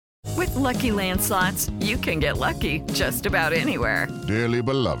Lucky Land Slots, you can get lucky just about anywhere. Dearly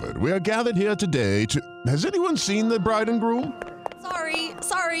beloved, we are gathered here today to... Has anyone seen the bride and groom?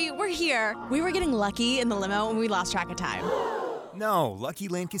 Sorry, we're here. We were getting lucky in the limo and we lost track of time. No, Lucky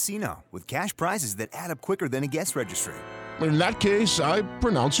Land Casino, with cash prizes that add up quicker than a guest registry. In that case, I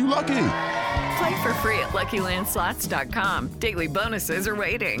pronounce you lucky. Play for free at LuckyLandSlots.com. Daily bonuses are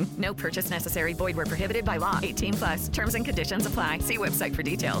waiting. No purchase necessary. Void where prohibited by law. 18+. Terms and conditions apply. See website for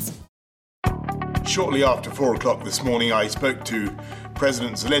details. Shortly after 4 o'clock this morning, I spoke to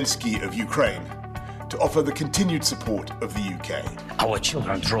President Zelensky of Ukraine to offer the continued support of the UK. Our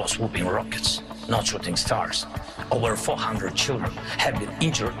children draw swooping rockets, not shooting stars. Over 400 children have been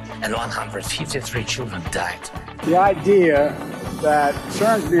injured and 153 children died. The idea that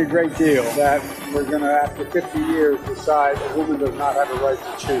concerns me a great deal that we're going to, after 50 years, decide a woman does not have a right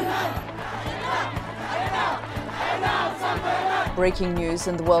to choose. Breaking news,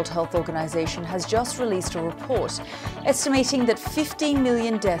 and the World Health Organization has just released a report estimating that 15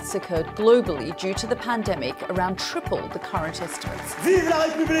 million deaths occurred globally due to the pandemic, around triple the current estimates. Vive la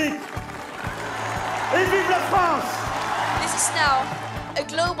République! Et vive la France! This is now a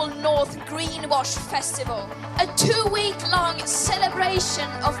Global North Greenwash Festival, a 2-week-long celebration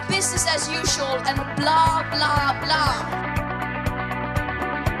of business as usual and blah, blah, blah.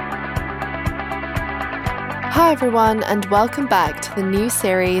 Hi everyone, and welcome back to the new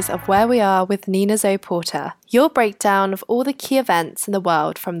series of Where We Are with Nina Zoe Porter, your breakdown of all the key events in the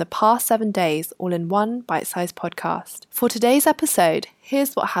world from the past 7 days, all in one bite-sized podcast. For today's episode,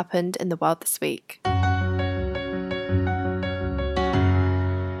 here's what happened in the world this week.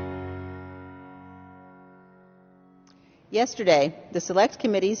 Yesterday, the Select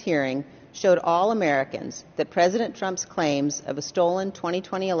Committee's hearing showed all Americans that President Trump's claims of a stolen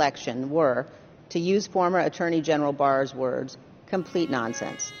 2020 election were, to use former Attorney General Barr's words, complete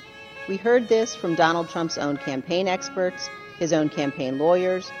nonsense. We heard this from Donald Trump's own campaign experts, his own campaign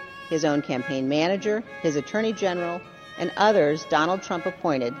lawyers, his own campaign manager, his Attorney General, and others Donald Trump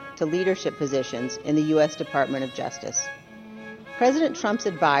appointed to leadership positions in the U.S. Department of Justice. President Trump's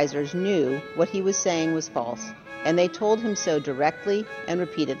advisors knew what he was saying was false, and they told him so directly and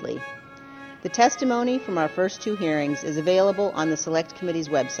repeatedly. The testimony from our first 2 hearings is available on the Select Committee's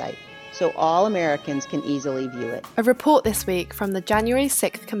website, so all Americans can easily view it. A report this week from the January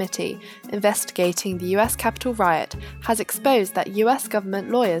 6th committee investigating the US Capitol riot has exposed that US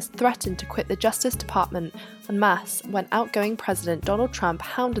government lawyers threatened to quit the Justice Department en masse when outgoing President Donald Trump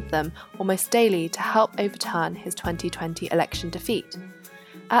hounded them almost daily to help overturn his 2020 election defeat.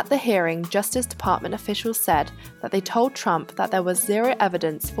 At the hearing, Justice Department officials said that they told Trump that there was zero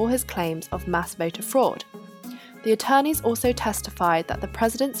evidence for his claims of mass voter fraud. The attorneys also testified that the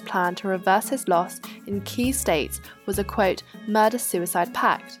president's plan to reverse his loss in key states was a, quote, murder-suicide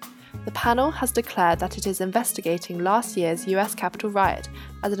pact. The panel has declared that it is investigating last year's US Capitol riot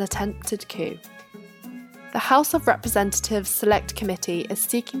as an attempted coup. The House of Representatives Select Committee is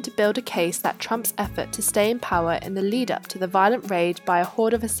seeking to build a case that Trump's effort to stay in power in the lead-up to the violent raid by a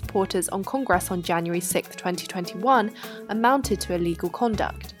horde of his supporters on Congress on January 6, 2021, amounted to illegal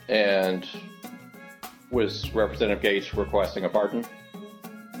conduct. And was Representative Gates requesting a pardon?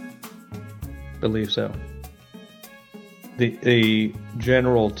 Believe so. The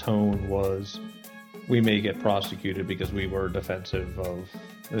general tone was, we may get prosecuted because we were defensive of,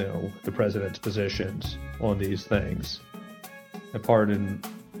 the president's positions on these things. The pardon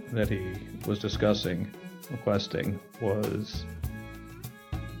that he was requesting, was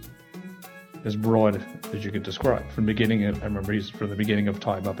as broad as you could describe. I remember he's from the beginning of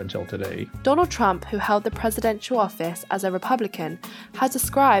time up until today. Donald Trump, who held the presidential office as a Republican, has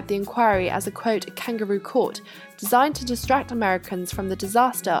described the inquiry as a, quote, kangaroo court, designed to distract Americans from the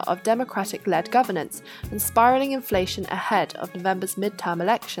disaster of Democratic-led governance and spiraling inflation ahead of November's midterm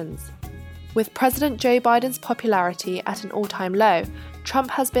elections. With President Joe Biden's popularity at an all-time low, Trump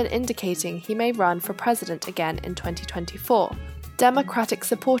has been indicating he may run for president again in 2024. Democratic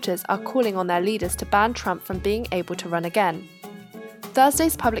supporters are calling on their leaders to ban Trump from being able to run again.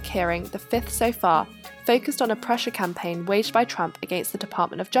 Thursday's public hearing, the 5th so far, focused on a pressure campaign waged by Trump against the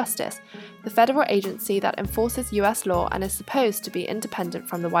Department of Justice, the federal agency that enforces US law and is supposed to be independent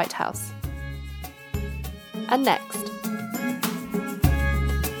from the White House. And next,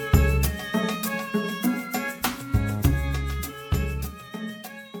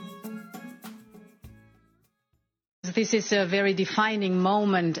 this is a very defining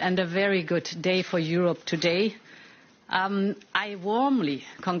moment and a very good day for Europe today. I warmly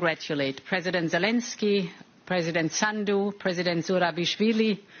congratulate President Zelensky, President Sandu, President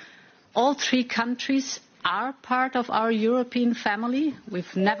Zurabishvili. All three countries are part of our European family.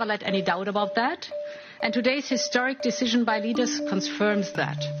 We've never let any doubt about that. And today's historic decision by leaders confirms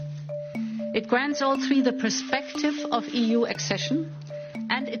that. It grants all three the perspective of EU accession,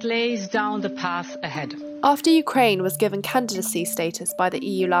 and it lays down the path ahead. After Ukraine was given candidacy status by the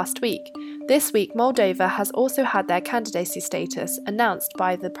EU last week, this week Moldova has also had their candidacy status announced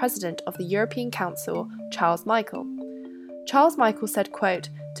by the President of the European Council, Charles Michel. Charles Michel said, quote,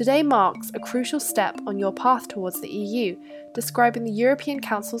 "Today marks a crucial step on your path towards the EU, describing the European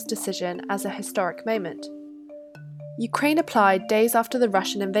Council's decision as a historic moment." Ukraine applied days after the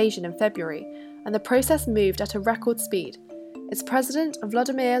Russian invasion in February, and the process moved at a record speed. Its President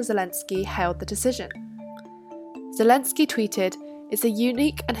Volodymyr Zelensky hailed the decision. Zelensky tweeted, "It's a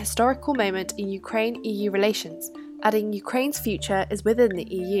unique and historical moment in Ukraine-EU relations," adding Ukraine's future is within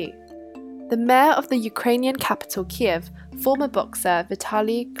the EU. The mayor of the Ukrainian capital, Kiev, former boxer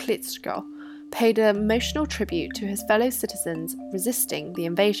Vitaly Klitschko, paid an emotional tribute to his fellow citizens resisting the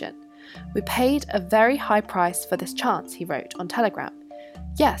invasion. "We paid a very high price for this chance," he wrote on Telegram.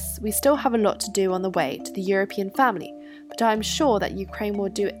 "Yes, we still have a lot to do on the way to the European family, but I am sure that Ukraine will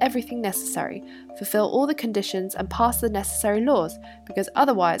do everything necessary, fulfill all the conditions and pass the necessary laws, because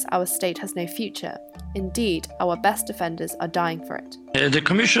otherwise our state has no future. Indeed, our best defenders are dying for it." The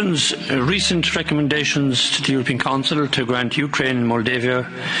Commission's recent recommendations to the European Council to grant Ukraine and Moldova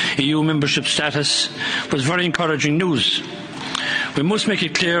EU membership status was very encouraging news. We must make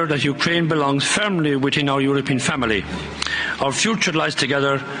it clear that Ukraine belongs firmly within our European family. Our future lies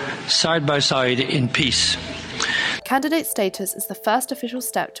together, side by side, in peace. Candidate status is the first official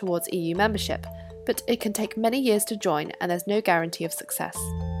step towards EU membership, but it can take many years to join and there's no guarantee of success.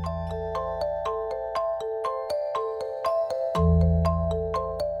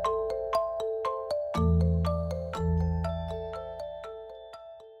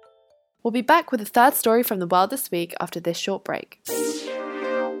 We'll be back with the third story from the world this week after this short break.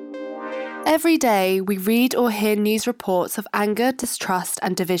 Every day we read or hear news reports of anger, distrust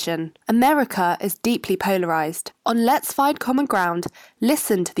and division. America is deeply polarised. On Let's Find Common Ground,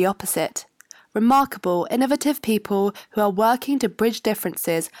 listen to the opposite. Remarkable, innovative people who are working to bridge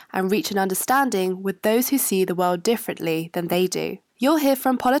differences and reach an understanding with those who see the world differently than they do. You'll hear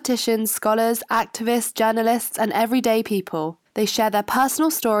from politicians, scholars, activists, journalists and everyday people. They share their personal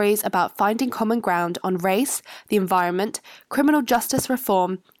stories about finding common ground on race, the environment, criminal justice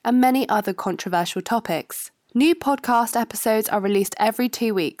reform, and many other controversial topics. New podcast episodes are released every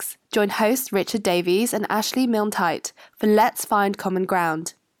 2 weeks. Join hosts Richard Davies and Ashley Milne-Tite for Let's Find Common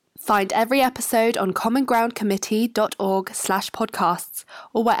Ground. Find every episode on commongroundcommittee.org/podcasts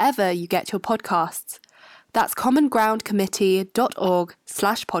or wherever you get your podcasts. That's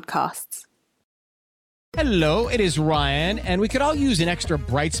commongroundcommittee.org/podcasts. Hello, it is Ryan, and we could all use an extra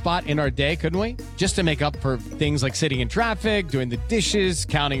bright spot in our day, couldn't we? Just to make up for things like sitting in traffic, doing the dishes,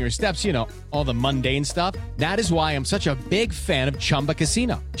 counting your steps, you know, all the mundane stuff. That is why I'm such a big fan of Chumba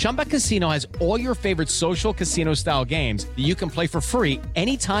Casino. Chumba Casino has all your favorite social casino-style games that you can play for free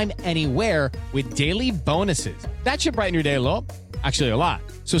anytime, anywhere with daily bonuses. That should brighten your day a little. Actually, a lot.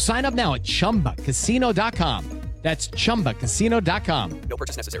 So sign up now at ChumbaCasino.com. That's ChumbaCasino.com. No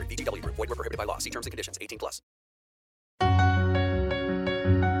purchase necessary. VGW Group. Void where prohibited by law. See terms and conditions. 18+.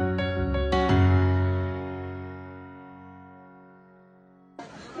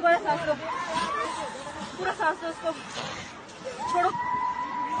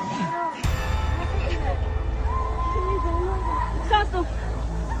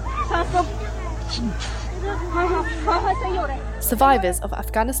 Survivors of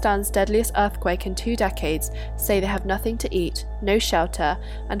Afghanistan's deadliest earthquake in 2 decades say they have nothing to eat, no shelter,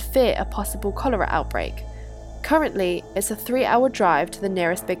 and fear a possible cholera outbreak. Currently, it's a 3-hour drive to the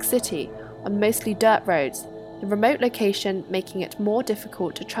nearest big city, on mostly dirt roads, the remote location making it more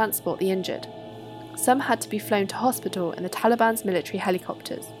difficult to transport the injured. Some had to be flown to hospital in the Taliban's military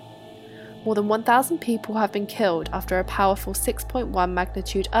helicopters. More than 1,000 people have been killed after a powerful 6.1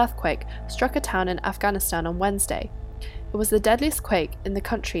 magnitude earthquake struck a town in Afghanistan on Wednesday. It was the deadliest quake in the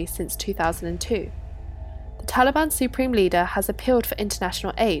country since 2002. The Taliban supreme leader has appealed for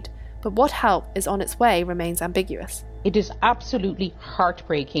international aid, but what help is on its way remains ambiguous. It is absolutely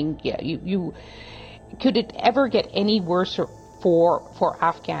heartbreaking. Yeah, could it ever get any worse for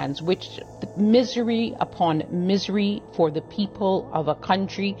Afghans, which misery upon misery for the people of a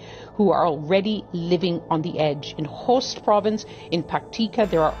country who are already living on the edge. In Khost province, in Paktika,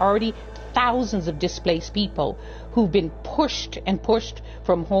 there are already thousands of displaced people who've been pushed and pushed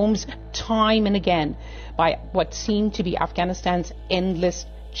from homes time and again by what seem to be Afghanistan's endless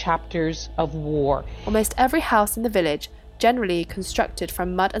chapters of war. Almost every house in the village, generally constructed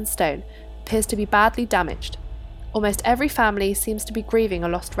from mud and stone, appears to be badly damaged. Almost every family seems to be grieving a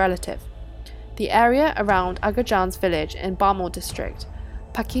lost relative. The area around Agajan's village in Bamul district,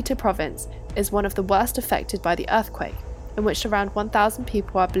 Paquita province, is one of the worst affected by the earthquake, in which around 1,000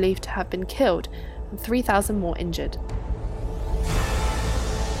 people are believed to have been killed and 3,000 more injured.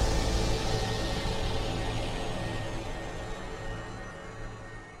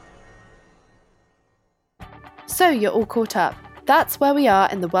 So you're all caught up. That's where we are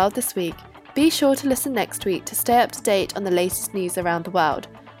in the world this week. Be sure to listen next week to stay up to date on the latest news around the world.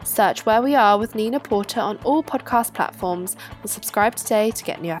 Search Where We Are with Nina Porter on all podcast platforms and subscribe today to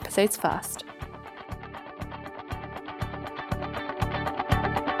get new episodes first.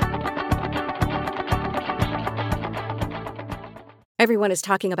 Everyone is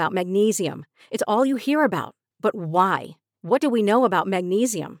talking about magnesium. It's all you hear about. But why? What do we know about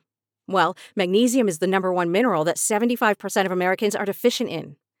magnesium? Well, magnesium is the #1 mineral that 75% of Americans are deficient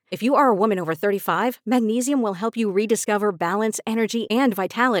in. If you are a woman over 35, magnesium will help you rediscover balance, energy, and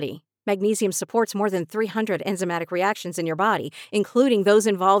vitality. Magnesium supports more than 300 enzymatic reactions in your body, including those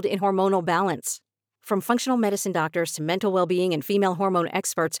involved in hormonal balance. From functional medicine doctors to mental well-being and female hormone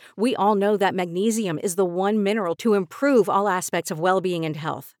experts, we all know that magnesium is the one mineral to improve all aspects of well-being and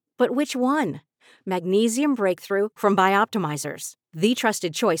health. But which one? Magnesium Breakthrough from Bioptimizers, the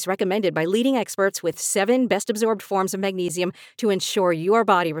trusted choice recommended by leading experts with 7 best-absorbed forms of magnesium to ensure your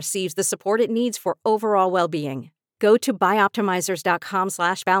body receives the support it needs for overall well-being. Go to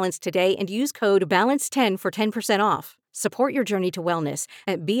bioptimizers.com/balance today and use code BALANCE10 for 10% off. Support your journey to wellness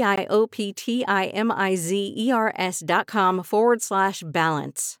at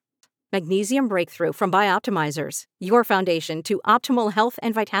bioptimizers.com/balance. Magnesium Breakthrough from Bioptimizers, your foundation to optimal health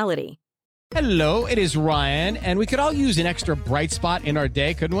and vitality. Hello, it is Ryan, and we could all use an extra bright spot in our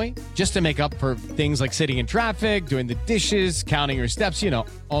day, couldn't we? Just to make up for things like sitting in traffic, doing the dishes, counting your steps,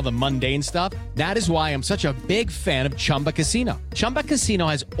 all the mundane stuff. That is why I'm such a big fan of Chumba Casino. Chumba Casino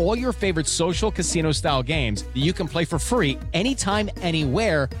has all your favorite social casino-style games that you can play for free anytime,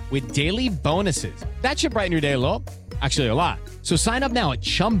 anywhere with daily bonuses. That should brighten your day a little. Actually, a lot. So sign up now at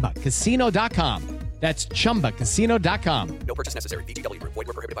ChumbaCasino.com. That's ChumbaCasino.com. No purchase necessary. VGW Group. Void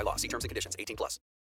where prohibited by law. See terms and conditions. 18+.